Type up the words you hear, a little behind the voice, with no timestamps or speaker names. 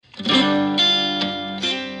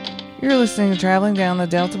You're listening to Traveling Down the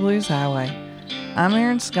Delta Blues Highway. I'm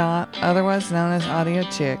Erin Scott, otherwise known as Audio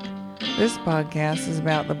Chick. This podcast is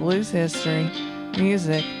about the blues history,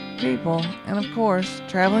 music, people, and of course,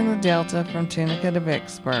 traveling the Delta from Tunica to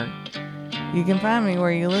Vicksburg. You can find me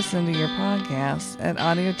where you listen to your podcasts at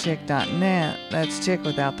audiochick.net. That's chick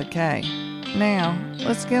without the K. Now,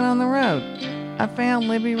 let's get on the road. I found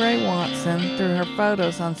Libby Rae Watson through her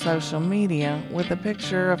photos on social media with a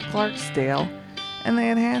picture of Clarksdale, and they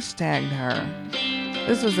had hashtagged her.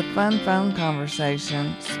 This was a fun phone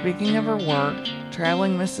conversation, speaking of her work,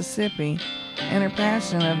 traveling Mississippi, and her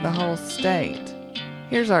passion of the whole state.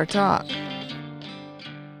 Here's our talk.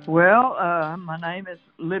 Well, my name is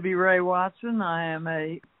Libby Rae Watson. I am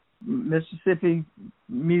a Mississippi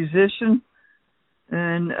musician,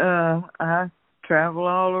 and I travel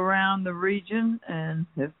all around the region and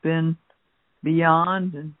have been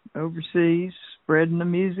beyond and overseas spreading the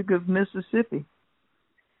music of Mississippi.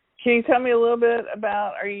 Can you tell me a little bit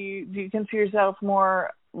about, do you consider yourself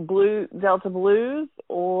more Delta blues,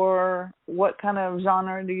 or what kind of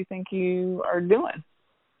genre do you think you are doing?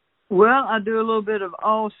 Well, I do a little bit of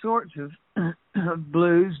all sorts of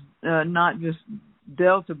blues, not just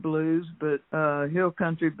Delta blues, but hill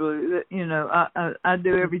country blues. You know, I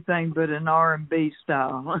do everything but an R&B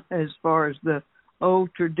style as far as the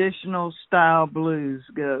old traditional style blues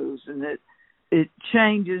goes, and it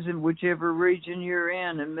changes in whichever region you're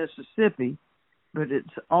in Mississippi, but it's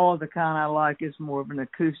all the kind I like is more of an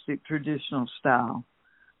acoustic traditional style.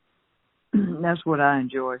 That's what I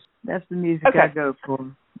enjoy. That's the music I go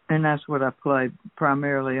for, and that's what I play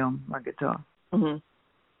primarily on my guitar. Mm-hmm.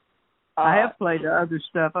 I have played other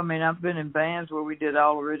stuff. I mean, I've been in bands where we did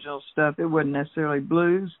all original stuff. It wasn't necessarily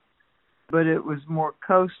blues, but it was more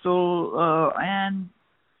coastal and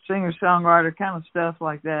singer-songwriter kind of stuff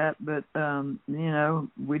like that. But, you know,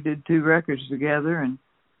 we did 2 records together, and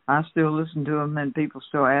I still listen to them, and people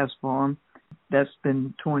still ask for them. That's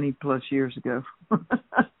been 20-plus years ago.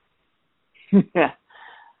 Yeah.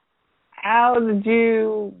 How did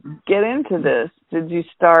you get into this? Did you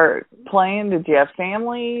start playing? Did you have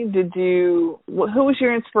family? Who was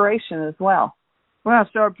your inspiration as well? Well, I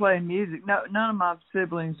started playing music. No, none of my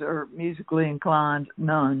siblings are musically inclined,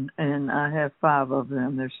 none, and I have 5 of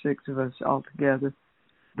them. There's 6 of us altogether.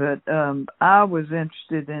 But I was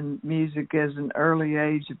interested in music as an early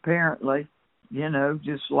age, apparently. You know,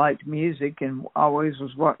 just liked music and always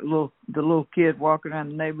was the little kid walking around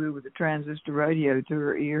the neighborhood with a transistor radio to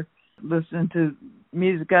her ear, listening to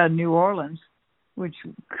music out of New Orleans, which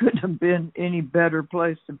couldn't have been any better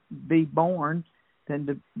place to be born than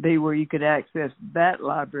to be where you could access that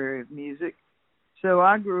library of music. So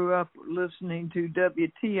I grew up listening to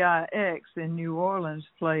WTIX in New Orleans,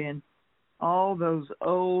 playing all those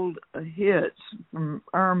old hits from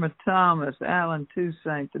Irma Thomas, Alan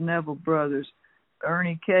Toussaint, the Neville Brothers,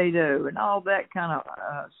 Ernie Cato, and all that kind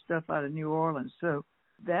of stuff out of New Orleans. So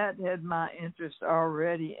that had my interest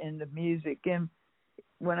already in the music. And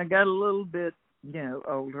when I got a little bit, you know,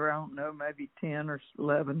 older, I don't know, maybe 10 or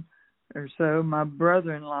 11 or so, my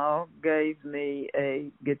brother-in-law gave me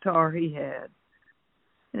a guitar he had.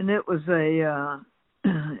 And it was a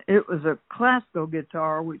classical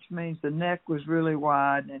guitar, which means the neck was really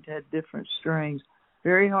wide and it had different strings.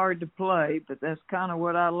 Very hard to play, but that's kind of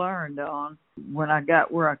what I learned on. When I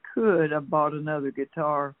got where I could, I bought another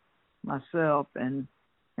guitar myself and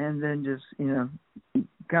then just, you know,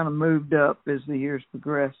 kind of moved up as the years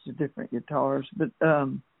progressed to different guitars. But,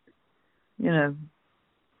 you know,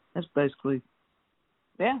 that's basically...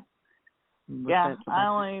 Yeah. Yeah, I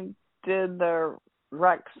only did the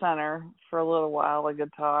rec center for a little while, a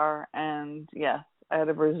guitar, and yes, I had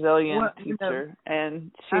a Brazilian teacher,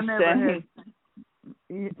 and she said...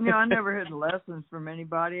 You know, I never had lessons from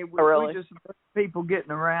anybody. Really? We just people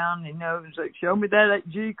getting around, you know, it's like, show me that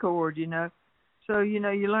G chord, you know. So, you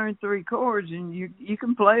know, you learn 3 chords, and you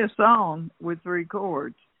can play a song with 3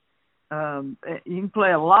 chords. You can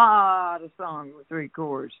play a lot of songs with 3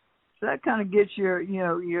 chords. So that kind of gets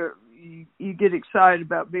you get excited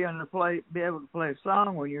about be able to play a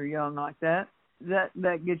song when you're young like that.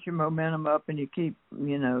 That gets your momentum up, and you keep,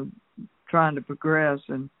 you know, trying to progress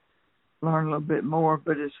and learn a little bit more.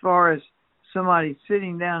 But as far as somebody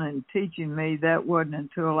sitting down and teaching me, that wasn't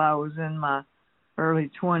until I was in my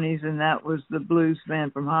early 20s, and that was the blues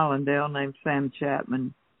fan from Hollandale named Sam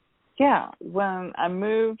Chapman. Yeah, when I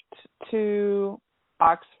moved to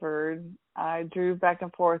Oxford, I drove back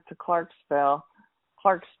and forth to Clarksdale,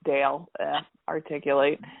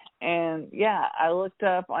 articulate. And yeah, I looked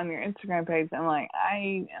up on your Instagram page. I'm like,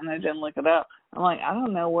 I didn't look it up. I'm like, I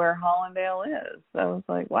don't know where Hollandale is. So I was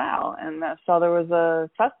like, wow. And I saw there was a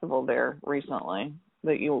festival there recently.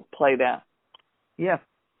 that you played at? Yeah.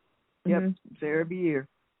 Yep. Mm-hmm. It's there every year.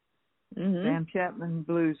 Mm-hmm. Sam Chapman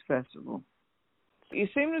Blues Festival. You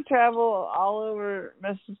seem to travel all over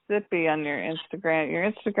Mississippi on your Instagram. Your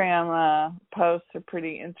Instagram posts are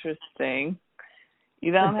pretty interesting.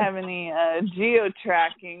 You don't have any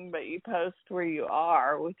geo-tracking, but you post where you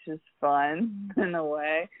are, which is fun in a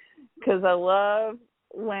way. Because I love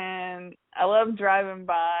driving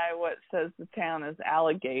by what says the town is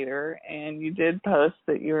Alligator, and you did post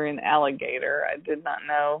that you were in Alligator. I did not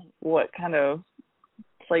know what kind of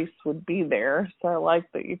place would be there, so I like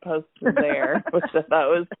that you posted there, which I thought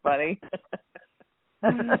was funny.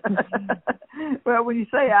 Well, when you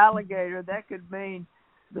say Alligator, that could mean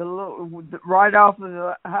right off of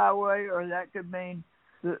the highway, or that could mean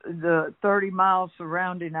the 30 miles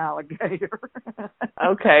surrounding Alligator.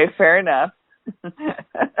 Okay, fair enough.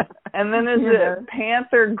 And then is it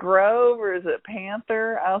Panther Grove, or is it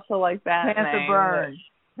Panther? I also like that name.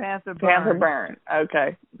 Panther Burn.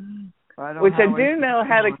 Okay. Which I do know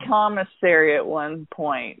had a commissary at one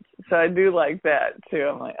point, so I do like that too.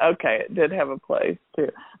 I'm like, okay, it did have a place too.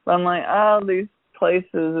 But I'm like, oh, these places,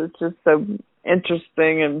 it's just so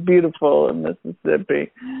interesting and beautiful in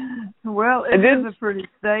Mississippi. Well, it is a pretty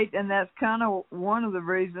state, and that's kind of one of the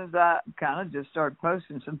reasons I kind of just started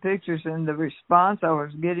posting some pictures, and the response I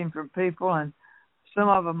was getting from people, and some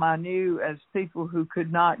of them I knew as people who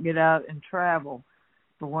could not get out and travel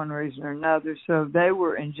for one reason or another, so they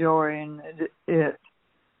were enjoying it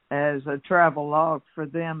as a travel log for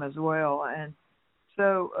them as well. And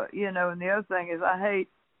so, and the other thing is I hate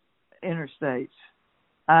interstates.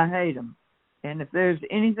 I hate them. And if there's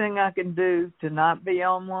anything I can do to not be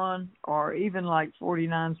on one, or even like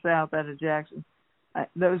 49 South out of Jackson,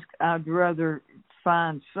 I'd rather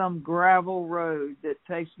find some gravel road that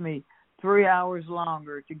takes me 3 hours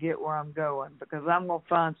longer to get where I'm going, because I'm going to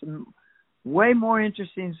find some way more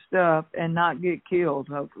interesting stuff and not get killed,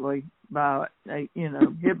 hopefully, by,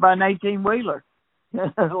 hit by an 18-wheeler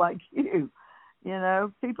like you.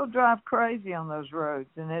 People drive crazy on those roads,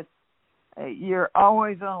 and you're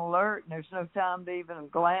always on alert, and there's no time to even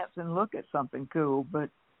glance and look at something cool. But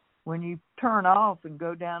when you turn off and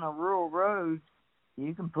go down a rural road,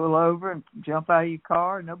 you can pull over and jump out of your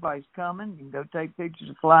car. Nobody's coming. You can go take pictures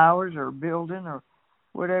of flowers or a building or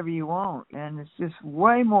whatever you want, and it's just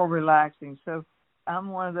way more relaxing. So I'm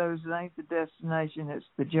one of those, it ain't the destination, it's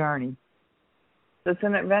the journey. It's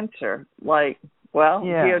an adventure.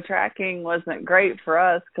 Geo-tracking wasn't great for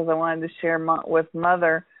us because I wanted to share with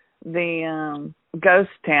Mother the ghost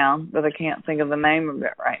town, but I can't think of the name of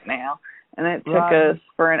it right now. And it took us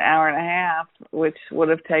for an hour and a half, which would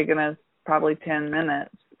have taken us probably 10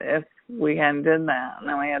 minutes if we hadn't done that. And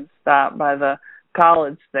then we had to stop by the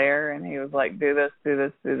college there, and he was like, do this,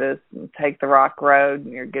 and take the rock road,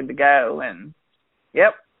 and you're good to go. And,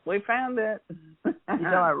 yep, we found it. You know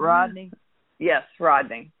about Rodney? Yes,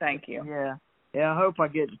 Rodney. Thank you. Yeah, I hope I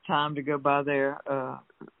get the time to go by there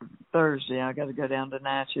Thursday. I got to go down to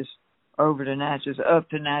Natchez, over to Natchez, up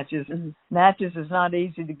to Natchez. Mm-hmm. Natchez is not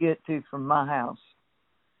easy to get to from my house.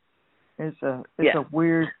 It's a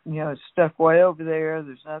weird, it's stuck way over there.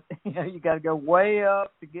 There's nothing, you got to go way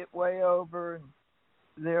up to get way over. And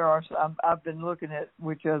I've been looking at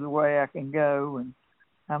which other way I can go and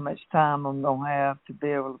how much time I'm going to have to be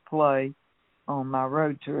able to play on my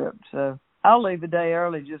road trip. So I'll leave a day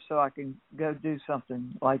early just so I can go do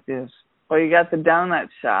something like this. Well, you got the donut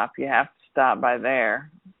shop. You have to stop by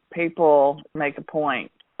there. People make a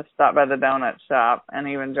point to stop by the donut shop and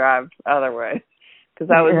even drive other ways.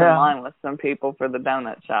 Because I was in line with some people for the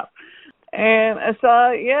donut shop. And I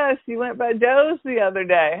saw, you went by Joe's the other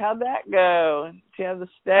day. How'd that go? Did you have the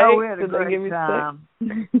steak? Oh, we had a great time.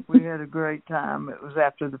 We had a great time. It was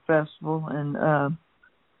after the festival, and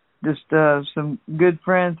just some good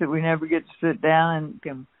friends that we never get to sit down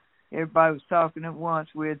and everybody was talking at once.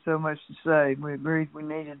 We had so much to say. We agreed we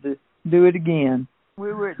needed to do it again.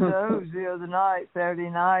 We were at Joe's the other night, Saturday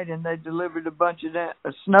night, and they delivered a bunch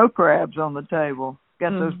of snow crabs on the table.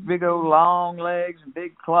 Got those big old long legs and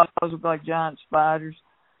big claws, look like giant spiders.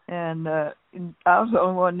 And I was the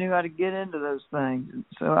only one who knew how to get into those things.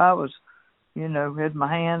 So I was, had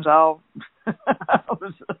my hands all, I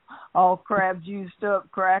was all crab juiced up,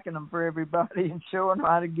 cracking them for everybody and showing them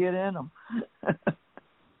how to get in them.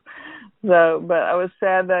 But I was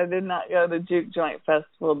sad that I did not go to Juke Joint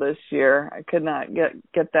Festival this year. I could not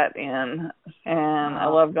get that in, and I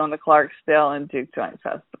love going to Clarksdale and Juke Joint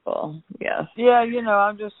Festival. Yes. Yeah,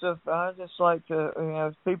 I just like to,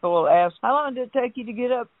 if people will ask, how long did it take you to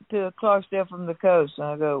get up to Clarksdale from the coast? And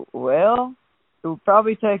I go, well, It would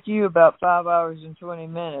probably take you about 5 hours and 20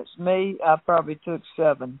 minutes. Me, I probably took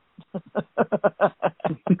 7.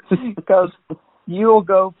 Because you'll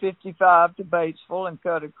go 55 to Batesville and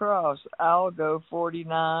cut across. I'll go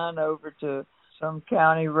 49 over to some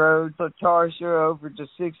county road, so Tarsha, over to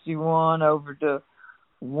 61, over to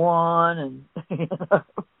 1, and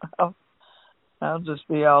I'll just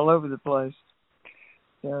be all over the place.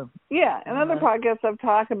 So, yeah, in other podcasts I've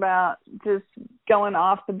talked about just going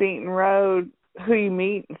off the beaten road, who you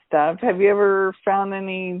meet and stuff. Have you ever found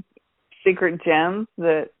any secret gems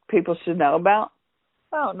that people should know about?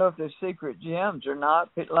 I don't know if they're secret gems or not.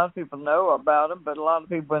 A lot of people know about them, but a lot of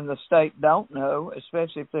people in the state don't know,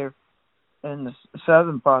 especially if they're in the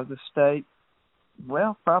southern part of the state.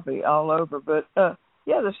 Well, probably all over. But,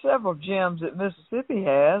 yeah, there's several gems that Mississippi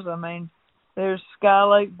has. I mean, there's Sky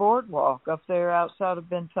Lake Boardwalk up there outside of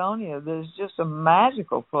Bentonia. There's just a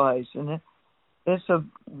magical place, and it's a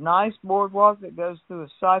nice boardwalk that goes through a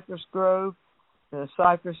cypress grove. The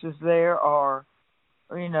cypresses there are,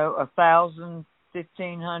 1,000,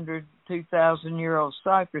 1,500, 2,000-year-old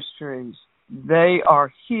cypress trees. They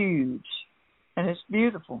are huge, and it's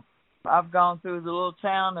beautiful. I've gone through the little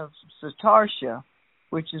town of Satartia,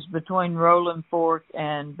 which is between Rolling Fork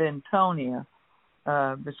and Bentonia,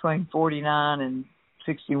 between 49 and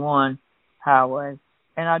 61 highway.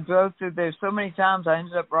 And I drove through there so many times I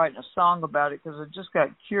ended up writing a song about it because I just got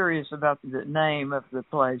curious about the name of the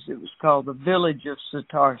place. It was called the Village of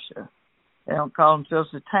Satartia. They don't call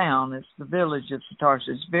themselves a town. It's the Village of Satartia.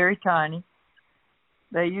 It's very tiny.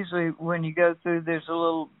 They usually, when you go through, there's a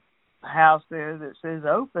little house there that says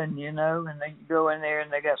open, and they go in there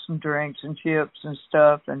and they got some drinks and chips and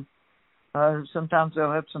stuff, and sometimes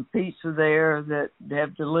they'll have some pizza there that they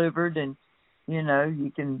have delivered, and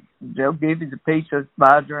they'll give you the pizza,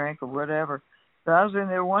 buy a drink or whatever. So I was in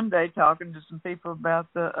there one day talking to some people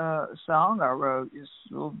about the song I wrote, just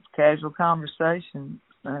a little casual conversation,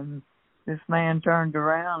 and this man turned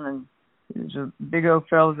around and there was a big old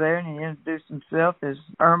fellow there, and he introduced himself as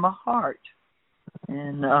Irma Hart.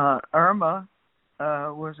 And Irma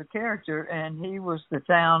was a character, and he was the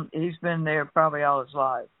town. He's been there probably all his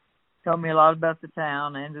life. Told me a lot about the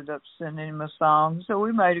town. I ended up sending him a song. So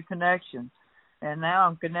we made a connection. And now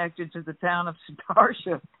I'm connected to the town of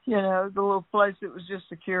Satartia, the little place that was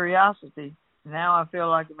just a curiosity. Now I feel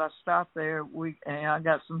like if I stop there, I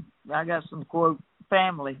got some quote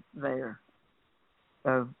family there.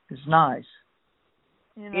 So it's nice.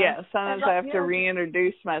 Yeah, sometimes I have to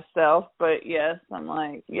reintroduce myself, but yes, I'm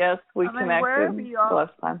like, yes, we connected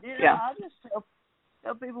last time. I just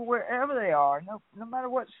tell people wherever they are, no matter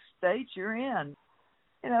what state you're in.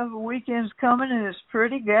 The weekend's coming and it's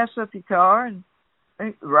pretty, gas up your car and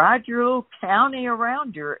ride your little county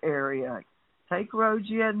around your area. Take roads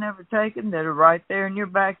you had never taken that are right there in your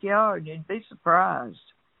backyard. You'd be surprised.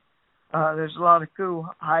 There's a lot of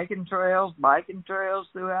cool hiking trails, biking trails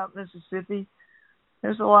throughout Mississippi.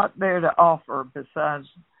 There's a lot there to offer besides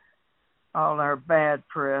all our bad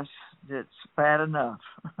press that's bad enough.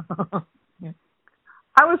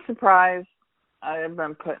 I was surprised. I have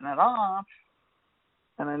been putting it off,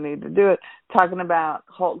 and I need to do it. Talking about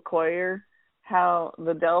Holt Coyer, how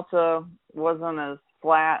the Delta wasn't as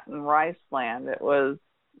flat and rice land. It was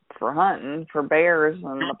for hunting, for bears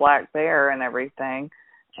and the black bear and everything,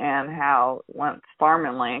 and how once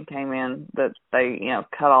farming land came in that they,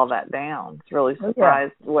 cut all that down. It's really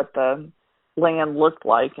surprised what the land looked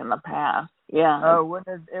like in the past. Yeah. Oh, it would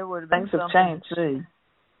have been things have changed. To see.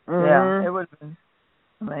 Mm-hmm. Yeah, it would have been.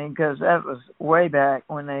 Because that was way back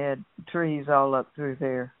when they had trees all up through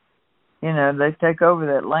there. They take over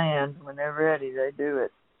that land when they're ready. They do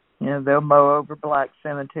it. They'll mow over black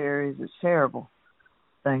cemeteries. It's terrible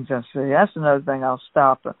things I see. That's another thing I'll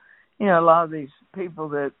stop. A lot of these people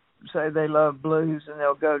that say they love blues and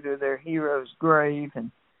they'll go to their hero's grave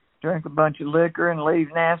and drink a bunch of liquor and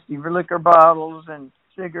leave nasty liquor bottles and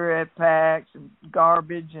cigarette packs and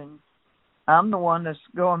garbage. And I'm the one that's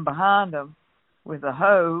going behind them with a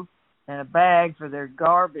hoe and a bag for their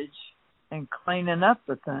garbage and cleaning up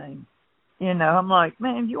the thing. I'm like,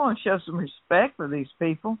 man, if you want to show some respect for these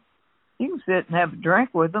people, you can sit and have a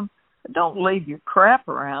drink with them, but don't leave your crap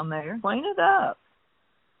around there. Clean it up.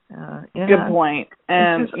 Good point.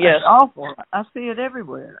 And yes, it's awful. I see it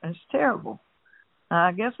everywhere. It's terrible.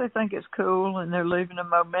 I guess they think it's cool and they're leaving a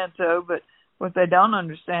memento, but what they don't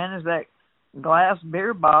understand is that glass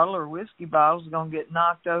beer bottle or whiskey bottle is going to get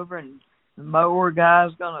knocked over and the mower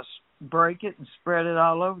guy's going to break it and spread it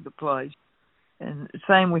all over the place. And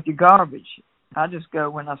same with your garbage. I just go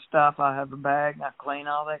when I stop, I have a bag and I clean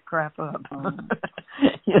all that crap up. And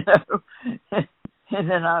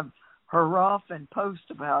then I hurrah and post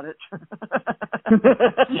about it.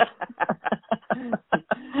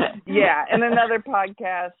 Yeah, in another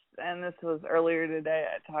podcast, and this was earlier today,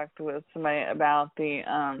 I talked with somebody about the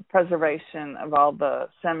preservation of all the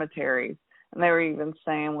cemeteries. And they were even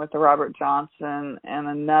saying with the Robert Johnson and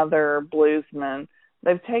another bluesman,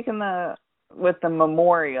 they've taken with the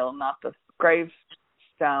memorial, not the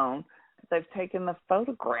gravestone, they've taken the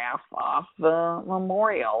photograph off the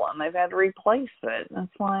memorial and they've had to replace it. And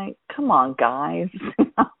it's like, come on, guys.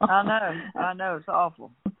 I know. It's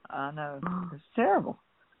awful. I know. It's terrible.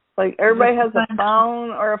 Like, everybody has a phone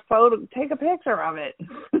or a photo. Take a picture of it.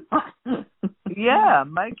 Yeah,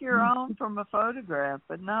 make your own from a photograph.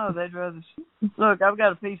 But no, they'd rather... Look, I've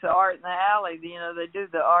got a piece of art in the alley. You know, they do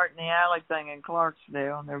the art in the alley thing in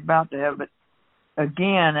Clarksdale, and they're about to have it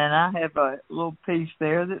again. And I have a little piece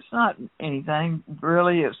there that's not anything,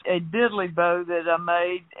 really. It's a diddly bow that I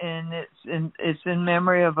made, and it's in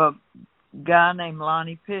memory of a guy named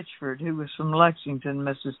Lonnie Pitchford, who was from Lexington,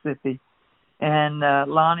 Mississippi. And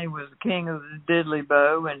Lonnie was the king of the diddly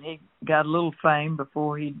bow, and he got a little fame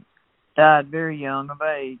before he died very young of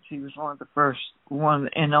AIDS. He was one of the first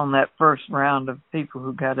in on that first round of people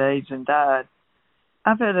who got AIDS and died.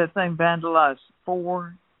 I've had that thing vandalized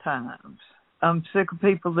 4 times. I'm sick of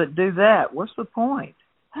people that do that. What's the point?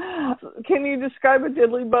 Can you describe a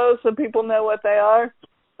diddly bow so people know what they are?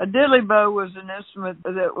 A diddly bow was an instrument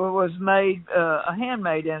that was made, a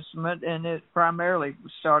handmade instrument, and it primarily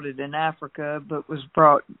started in Africa, but was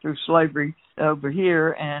brought through slavery over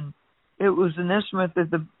here. And it was an instrument that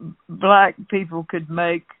the black people could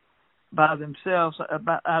make by themselves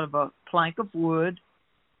out of a plank of wood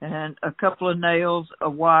and a couple of nails, a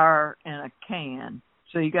wire, and a can.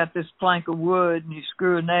 So you got this plank of wood, and you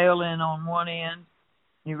screw a nail in on one end.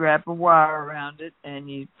 You wrap a wire around it, and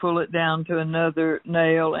you pull it down to another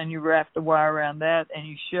nail, and you wrap the wire around that, and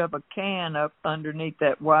you shove a can up underneath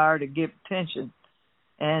that wire to give tension.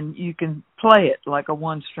 And you can play it like a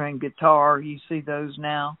one-string guitar. You see those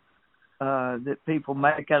now that people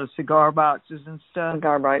make out of cigar boxes and stuff.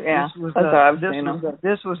 Cigar box, yeah.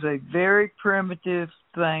 This was a very primitive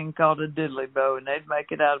thing called a diddly bow, and they'd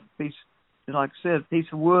make it out of a piece, like I said, a piece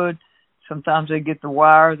of wood. Sometimes they get the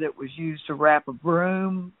wire that was used to wrap a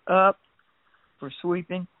broom up for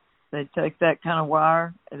sweeping. They'd take that kind of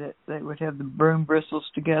wire that they would have the broom bristles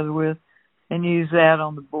together with and use that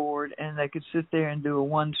on the board, and they could sit there and do a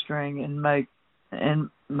one string and make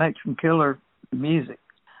some killer music.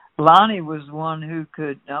 Lonnie was one who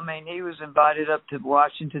could, he was invited up to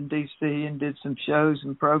Washington, D.C. and did some shows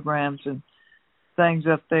and programs and things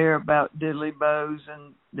up there about diddly bows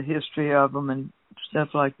and the history of them and stuff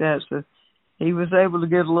like that. So he was able to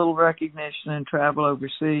get a little recognition and travel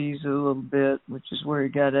overseas a little bit, which is where he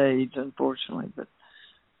got AIDS, unfortunately.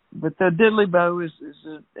 But the diddly bow is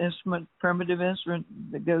an instrument, primitive instrument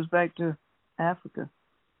that goes back to Africa.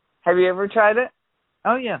 Have you ever tried it?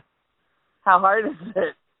 Oh, yeah. How hard is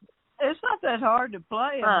it? It's not that hard to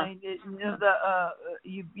play.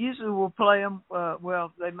 You usually will play them.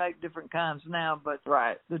 They make different kinds now, but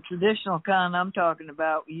right. The traditional kind I'm talking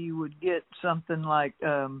about, you would get something like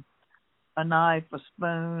a knife, a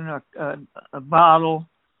spoon, or a bottle,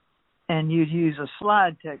 and you'd use a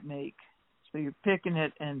slide technique. So you're picking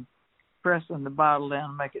it and pressing the bottle down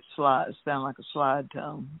to make it sound like a slide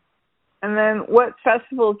tone. And then what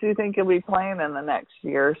festivals do you think you'll be playing in the next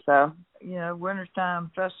year or so?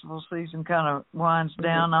 Wintertime festival season kind of winds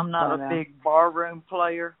down. I'm not a big barroom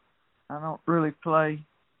player. I don't really play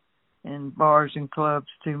in bars and clubs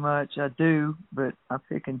too much. I do, but I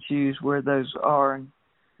pick and choose where those are and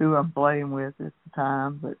who I'm playing with at the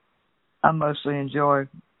time. But I mostly enjoy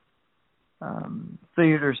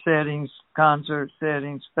theater settings, concert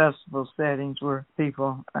settings, festival settings where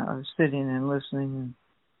people are sitting and listening,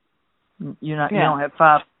 and you don't have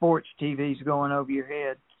 5 sports TVs going over your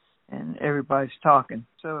head and everybody's talking.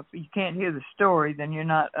 So if you can't hear the story, then you're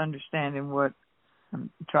not understanding what I'm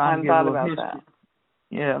trying to get a little history. That.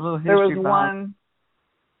 Yeah, a little history.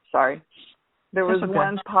 There was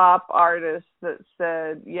one pop artist that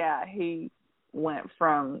said, he went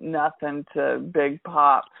from nothing to big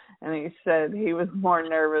pop, and he said he was more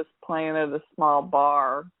nervous playing at a small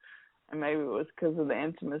bar, and maybe it was because of the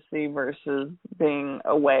intimacy versus being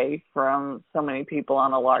away from so many people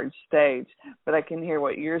on a large stage. But I can hear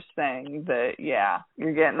what you're saying, that,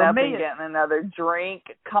 you're getting up and getting another drink.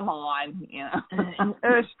 Come on,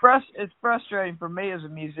 It's frustrating for me as a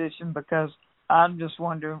musician because I'm just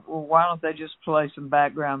wondering, why don't they just play some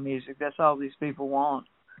background music? That's all these people want.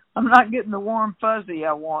 I'm not getting the warm fuzzy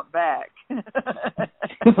I want back.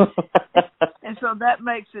 And so that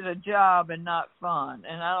makes it a job and not fun,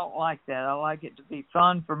 and I don't like that. I like it to be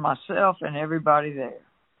fun for myself and everybody there,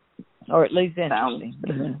 or at least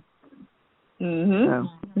interesting.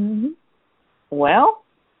 Well,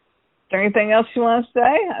 is there anything else you want to say?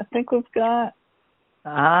 I think we've got.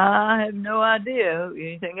 I have no idea.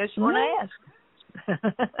 Anything else you want to ask?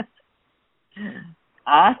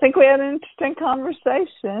 I think we had an interesting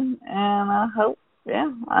conversation, and I hope,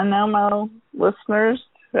 I know my listeners,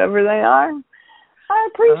 whoever they are, I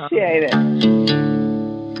appreciate it.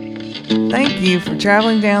 Thank you for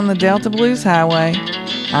traveling down the Delta Blues Highway.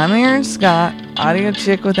 I'm Erin Scott, Audio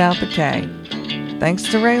Chick without the K. Thanks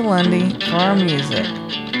to Ray Lundy for our music.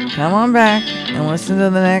 Come on back and listen to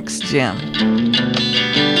the next gem.